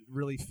lot of it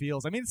really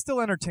feels. I mean, it's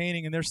still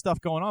entertaining and there's stuff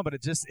going on, but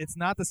it's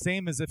not the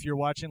same as if you're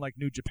watching, like,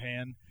 New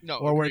Japan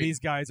or where these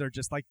guys are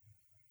just, like,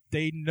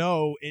 they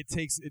know it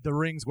takes the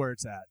ring's where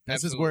it's at.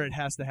 This is where it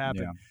has to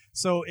happen. Yeah.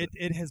 So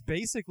it has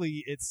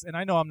basically and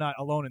I know I'm not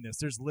alone in this.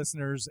 There's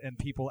listeners and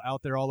people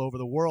out there all over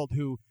the world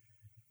who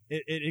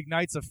it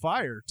ignites a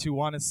fire to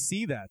want to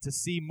see that, to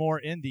see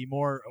more indie,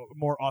 more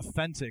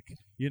authentic,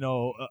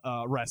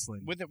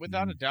 wrestling.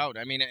 Without a doubt.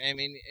 I mean, and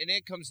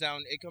it comes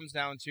down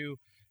to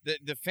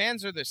the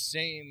fans are the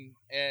same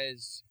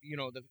as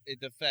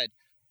the Fed,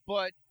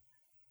 but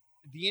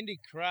the indie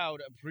crowd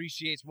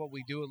appreciates what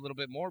we do a little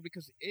bit more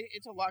because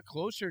it's a lot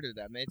closer to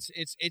them.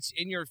 It's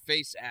in your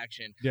face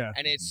action,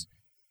 and it's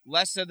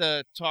less of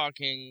the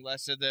talking,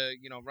 less of the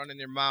running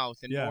their mouth,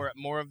 and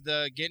more of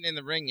the getting in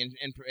the ring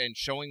and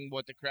showing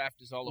what the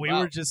craft is all about. We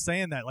were just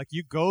saying that, like,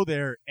 you go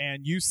there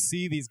and you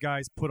see these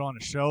guys put on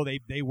a show.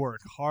 They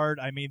work hard.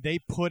 I mean, they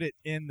put it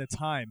in the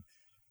time.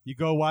 You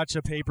go watch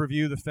a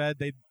pay-per-view, the Fed,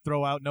 they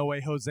throw out No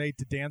Way Jose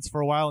to dance for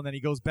a while, and then he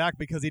goes back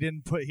because he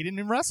didn't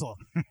even wrestle.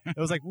 It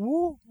was like,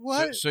 woo,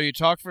 what? So you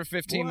talk for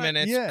 15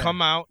 minutes,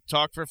 come out,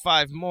 talk for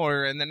 5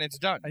 more, and then it's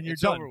done. And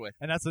it's done. over with.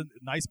 And that's a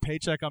nice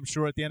paycheck, I'm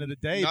sure, at the end of the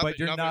day. But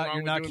you're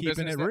not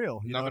keeping it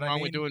real. Nothing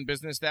wrong with doing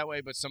business that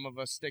way, but some of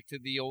us stick to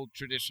the old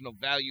traditional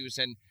values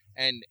and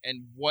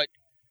what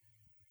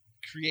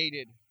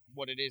created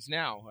what it is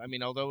now. I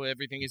mean, although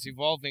everything is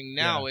evolving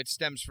now, it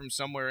stems from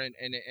somewhere,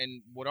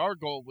 and what our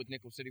goal with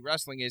Nickel City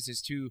Wrestling is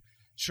to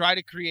try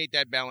to create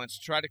that balance,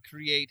 try to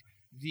create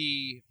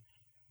the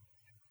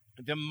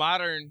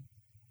modern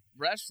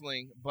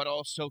wrestling, but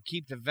also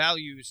keep the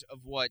values of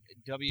what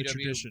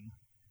WWE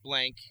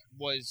blank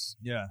was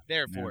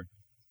there for.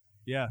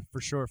 Yeah,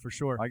 for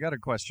sure. I got a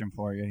question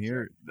for you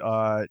here.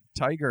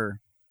 Tiger,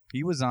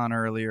 he was on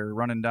earlier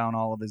running down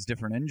all of his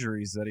different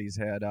injuries that he's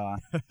had.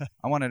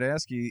 I wanted to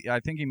ask you,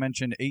 I think he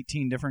mentioned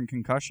 18 different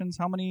concussions.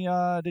 How many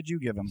did you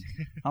give him?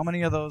 How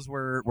many of those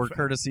were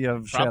courtesy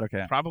of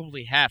Shadowcat?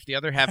 Probably half. The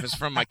other half is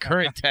from my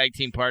current tag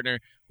team partner,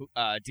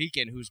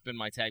 Deacon, who's been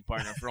my tag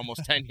partner for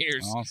almost 10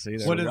 years. I'll see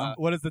there.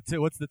 What's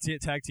the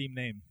tag team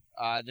name?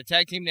 The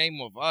tag team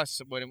name of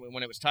us, when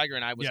it was Tiger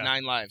and I, was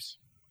 9 Lives.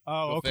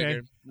 Oh, okay.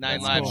 Figure.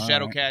 9 That's Lives, cool.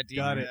 Shadowcat,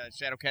 Got it.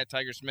 Shadowcat,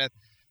 Tiger Smith.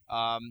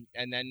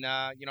 And then,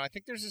 I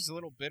think there's this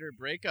little bitter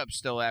breakup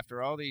still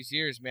after all these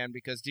years, man,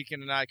 because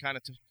Deacon and I kind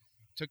of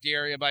took the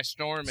area by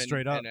storm,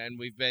 and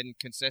we've been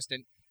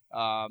consistent.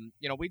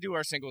 We do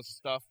our singles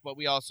stuff, but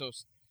we also,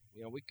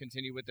 we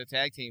continue with the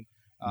tag team,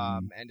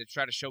 and to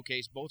try to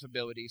showcase both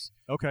abilities.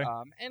 Okay.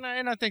 And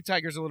I think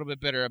Tiger's a little bit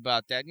bitter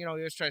about that. He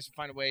always tries to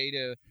find a way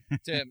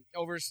to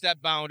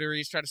overstep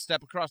boundaries, try to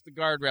step across the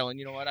guardrail. And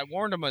you know what? I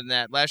warned him on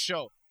that last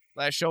show.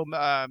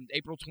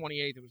 April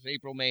 28th, it was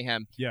April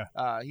Mayhem. Yeah.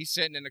 He's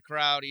sitting in the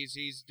crowd.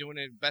 He's doing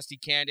the best he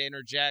can to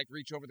interject,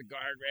 reach over the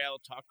guardrail,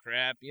 talk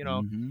crap.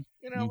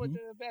 What the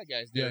bad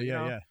guys do.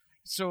 Yeah.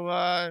 So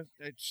I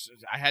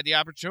had the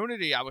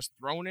opportunity. I was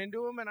thrown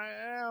into him, and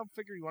I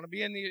figure you want to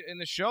be in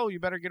the show, you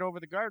better get over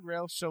the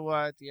guardrail. So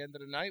at the end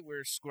of the night,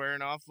 we're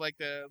squaring off like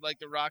the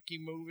Rocky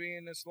movie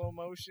in the slow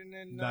motion,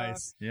 and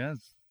nice.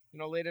 Yes.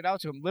 Laid it out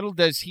to him. Little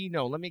does he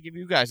know. Let me give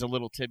you guys a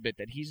little tidbit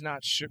that he's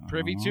not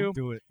privy to.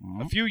 Do it.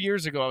 A few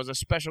years ago, I was a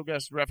special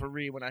guest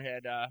referee when I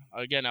had, I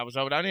was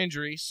out on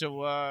injury,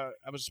 so I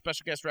was a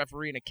special guest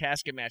referee in a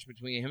casket match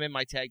between him and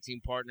my tag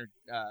team partner,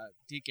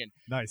 Deacon.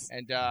 Nice.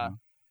 And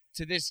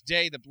to this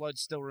day, the blood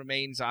still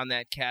remains on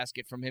that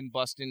casket from him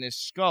busting his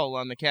skull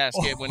on the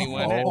casket when he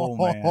went in. Oh,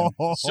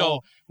 man.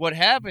 So what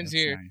happens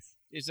That's here nice.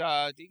 is,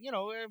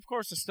 of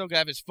course, I still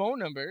have his phone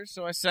number,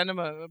 so I sent him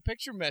a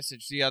picture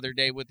message the other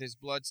day with his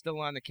blood still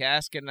on the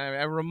casket, and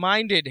I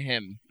reminded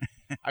him.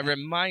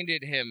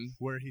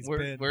 where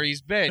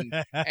he's been,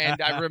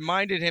 and I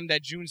reminded him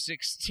that June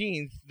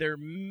 16th there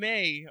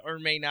may or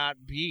may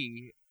not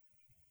be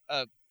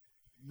a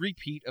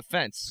repeat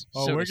offense.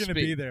 Oh, so we're going to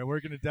be there.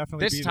 We're going to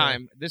definitely be there.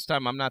 there. This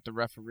time I'm not the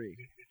referee.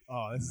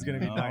 Oh, this is going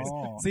to be nice.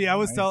 Oh, See, I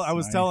was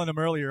nice. telling him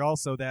earlier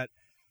also that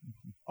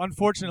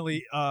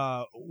unfortunately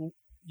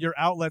your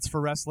outlets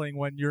for wrestling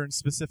when you're in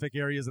specific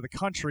areas of the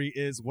country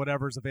is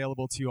whatever's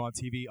available to you on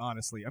TV,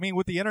 honestly. I mean,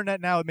 with the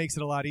internet now, it makes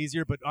it a lot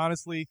easier, but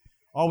honestly,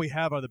 all we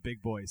have are the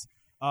big boys.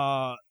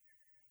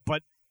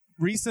 But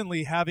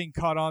recently, having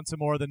caught on to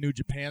more of the New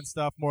Japan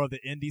stuff, more of the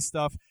indie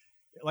stuff,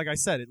 like I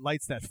said, it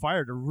lights that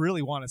fire to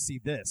really want to see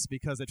this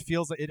because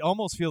it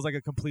almost feels like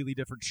a completely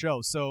different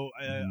show. So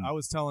I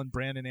was telling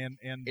Brandon and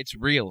it's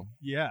real.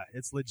 Yeah,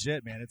 it's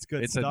legit, man. It's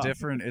good It's stuff.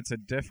 a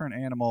different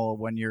animal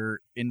when you're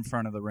in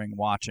front of the ring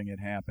watching it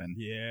happen.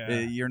 Yeah.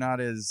 You're not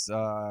as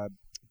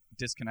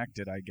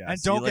disconnected, I guess.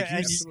 And don't you, get-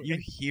 and you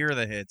hear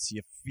the hits,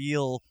 you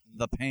feel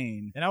the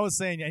pain. And I was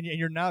saying, and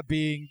you're not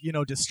being,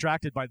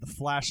 distracted by the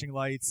flashing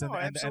lights and, No,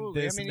 and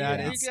absolutely. this I mean, and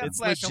that. you It's got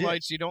flashing legit.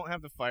 lights. You don't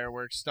have the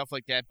fireworks, stuff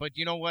like that. But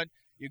you know what?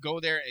 You go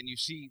there and you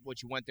see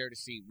what you went there to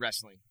see: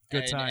 wrestling.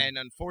 Good and, time. And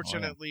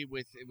unfortunately,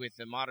 with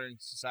the modern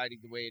society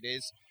the way it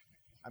is,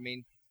 I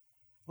mean,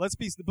 Let's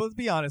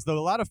be honest though. A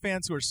lot of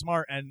fans who are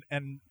smart and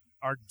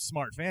are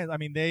smart fans. I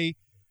mean, they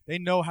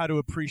know how to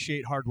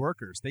appreciate hard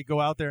workers. They go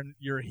out there and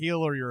you're a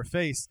heel or you're a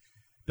face.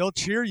 They'll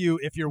cheer you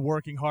if you're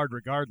working hard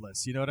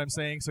regardless. You know what I'm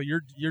saying? So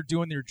you're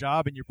doing your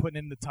job and you're putting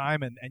in the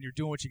time and you're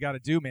doing what you got to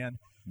do, man.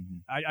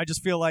 I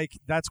just feel like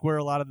that's where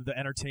a lot of the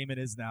entertainment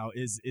is now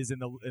is in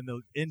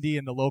the indie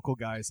and the local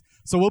guys.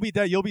 So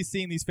you'll be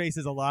seeing these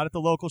faces a lot at the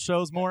local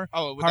shows more.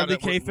 oh, Hardly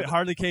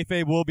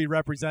Kayfabe will be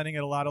representing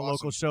at a lot of Awesome.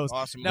 local shows.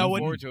 Awesome. Now, Look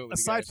when forward to it with you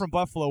aside guys. from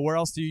Buffalo, where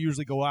else do you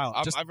usually go out?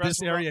 I've Just this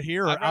wrestled area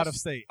here or I've out of wrestled-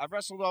 state? I've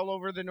wrestled all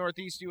over the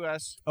Northeast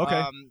U.S.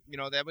 Okay.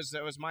 That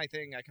was my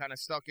thing. I kind of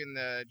stuck in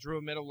the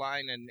Drew middle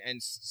line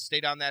and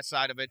stayed on that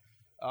side of it.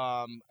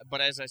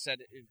 But as I said,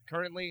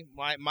 currently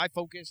my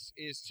focus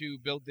is to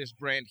build this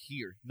brand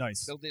here.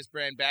 Nice. Build this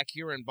brand back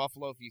here in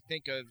Buffalo. If you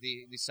think of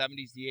the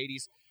 70s, the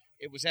 80s,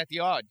 it was at the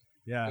odd.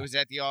 Yeah. It was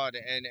at the odd,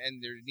 and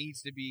there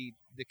needs to be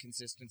the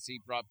consistency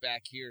brought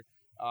back here.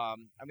 I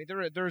mean,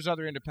 there's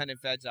other independent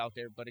feds out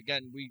there, but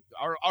again,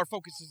 our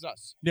focus is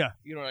us. Yeah.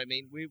 You know what I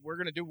mean? We're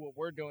gonna do what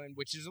we're doing,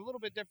 which is a little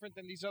bit different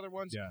than these other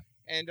ones. Yeah.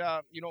 And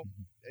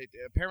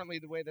apparently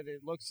the way that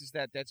it looks is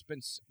that's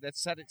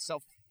set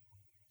itself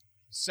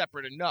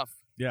separate enough.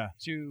 Yeah.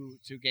 To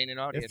gain an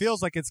audience. It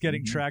feels like it's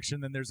getting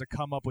traction, then there's a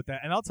come up with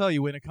that. And I'll tell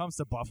you, when it comes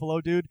to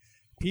Buffalo, dude,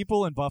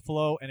 people in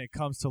Buffalo and it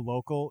comes to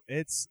local,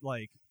 it's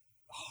like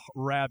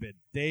rabid.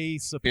 They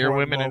support beer,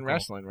 women, local. and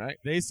wrestling, right?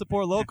 They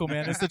support local,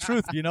 man. It's the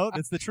truth,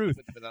 It's the truth.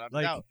 Without a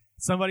Like doubt.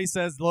 somebody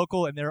says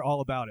local and they're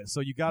all about it. So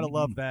you got to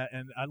love that.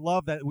 And I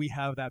love that we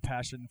have that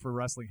passion for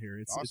wrestling here.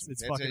 It's Awesome.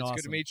 it's fucking awesome.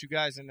 Good to meet you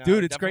guys, and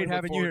Dude, it's definitely great look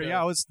having you forward here.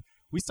 to- Yeah,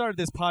 we started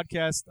this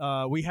podcast.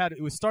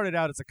 It was started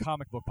out as a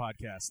comic book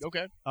podcast.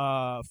 Okay.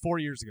 4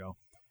 years ago,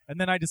 and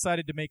then I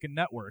decided to make a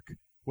network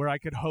where I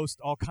could host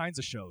all kinds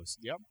of shows.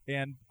 Yep.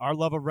 And our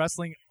love of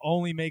wrestling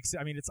only makes.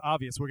 I mean, it's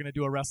obvious we're going to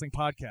do a wrestling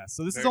podcast.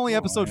 So this is Very only cool.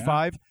 episode Yeah.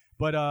 5,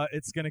 but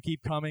it's going to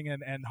keep coming,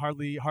 and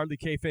hardly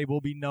Kayfabe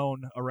will be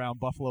known around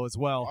Buffalo as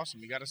well.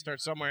 Awesome. You got to start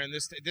somewhere, and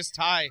this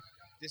tie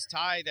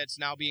that's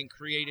now being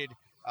created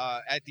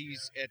at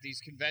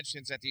these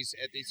conventions, at these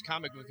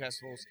comic book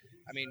festivals.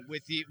 I mean,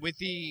 with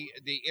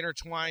the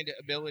intertwined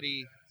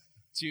ability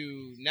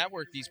to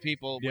network these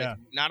people Yeah. with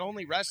not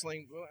only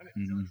wrestling.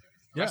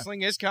 Yeah.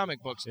 Wrestling is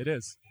comic books. It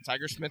is.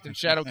 Tiger Smith and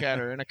Shadowcat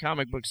are in a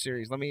comic book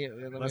series. Let me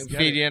Let's get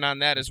feed it. you in on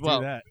that as Let's well.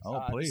 do that.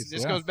 Oh, please.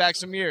 This yeah. goes back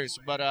some years,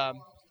 but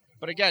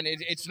again,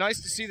 it's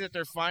nice to see that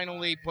they're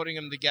finally putting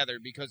them together,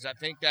 because I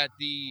think that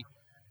the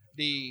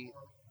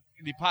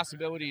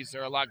possibilities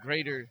are a lot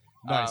greater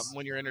Nice.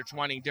 when you're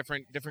intertwining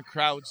different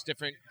crowds,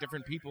 different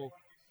people,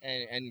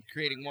 and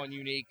creating one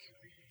unique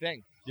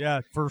thing.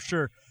 Yeah, for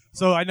sure.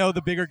 So I know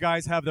the bigger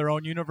guys have their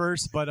own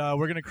universe, but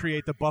we're going to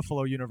create the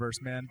Buffalo universe,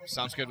 man.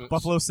 Sounds good.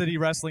 Buffalo City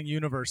Wrestling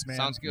universe, man.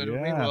 Sounds good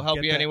with me. Yeah. We'll help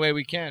Get you that. any way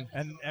we can.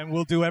 And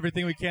we'll do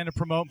everything we can to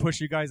promote and push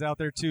you guys out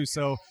there too.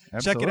 So check it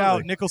Absolutely.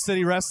 out, Nickel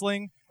City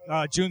Wrestling,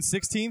 June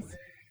 16th.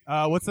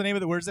 What's the name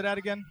of it? Where's it at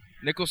again?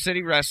 Nickel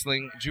City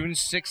Wrestling, June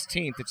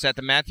 16th. It's at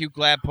the Matthew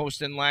Glad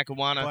Post in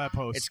Lackawanna. Glad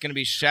Post. It's going to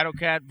be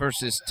Shadowcat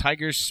versus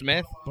Tiger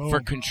Smith Boom.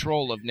 for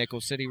control of Nickel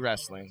City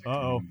Wrestling.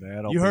 Uh-oh.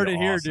 That'll You heard be it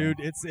here, awesome.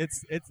 dude.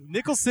 It's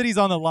Nickel City's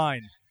on the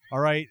line, all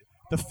right?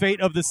 The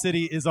fate of the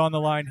city is on the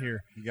line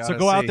here. You So gotta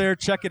go out see. there,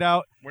 check it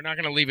out. We're not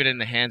going to leave it in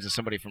the hands of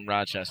somebody from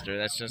Rochester.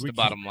 That's just the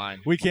bottom line.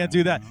 We can't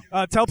do that.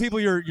 Tell people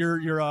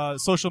your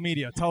social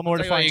media. Tell them where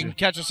to Tell you what, find you you. can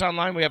catch us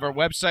online. We have our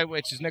website,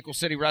 which is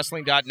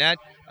nickelcitywrestling.net.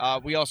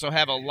 We also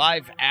have a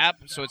live app,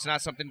 so it's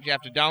not something you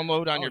have to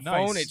download on Oh, your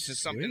nice. phone. It's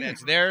just something Sweet.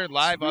 that's there,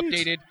 live, Sweet.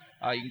 updated.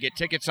 You can get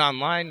tickets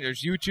online.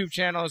 There's YouTube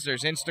channels.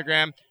 There's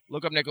Instagram.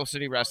 Look up Nickel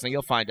City Wrestling.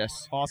 You'll find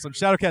us. Awesome.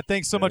 Shadowcat,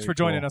 thanks so much Very for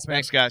joining cool. us, man.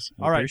 Thanks, guys.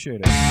 All right.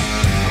 Appreciate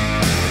it.